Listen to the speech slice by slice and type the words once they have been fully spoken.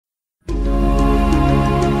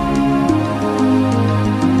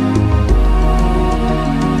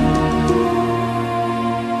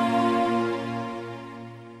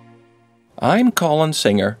I'm Colin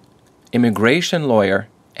Singer, immigration lawyer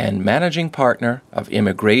and managing partner of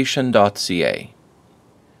Immigration.ca.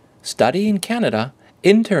 Study in Canada,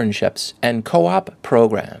 internships, and co-op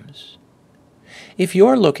programs. If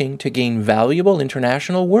you're looking to gain valuable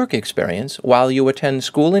international work experience while you attend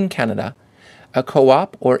school in Canada, a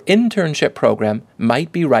co-op or internship program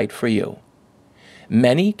might be right for you.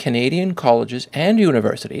 Many Canadian colleges and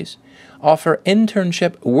universities offer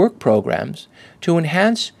internship work programs to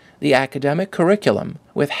enhance the academic curriculum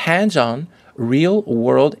with hands-on,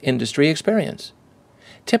 real-world industry experience.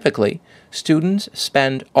 Typically, students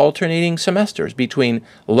spend alternating semesters between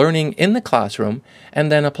learning in the classroom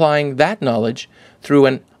and then applying that knowledge through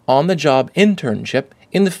an on-the-job internship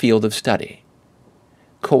in the field of study.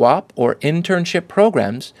 Co-op or internship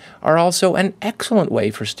programs are also an excellent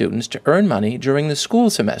way for students to earn money during the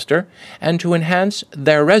school semester and to enhance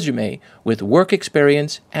their resume with work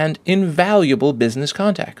experience and invaluable business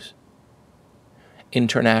contacts.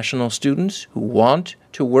 International students who want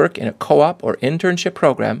to work in a co-op or internship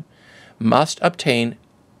program must obtain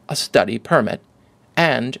a study permit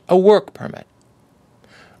and a work permit.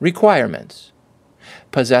 Requirements: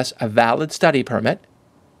 possess a valid study permit.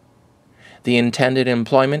 The intended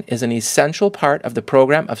employment is an essential part of the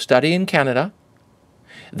program of study in Canada.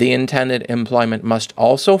 The intended employment must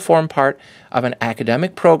also form part of an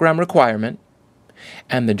academic program requirement,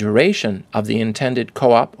 and the duration of the intended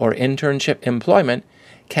co-op or internship employment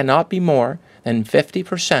cannot be more than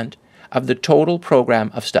 50% of the total program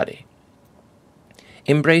of study.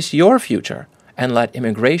 Embrace your future and let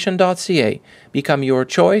Immigration.ca become your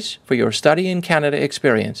choice for your study in Canada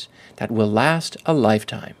experience that will last a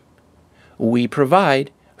lifetime. We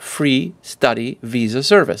provide free study visa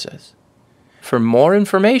services. For more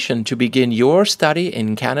information to begin your study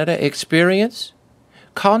in Canada experience,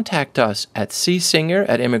 contact us at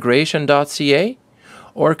csinger@immigration.ca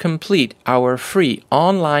or complete our free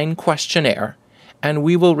online questionnaire, and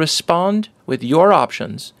we will respond with your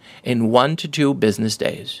options in 1 to 2 business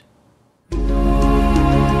days.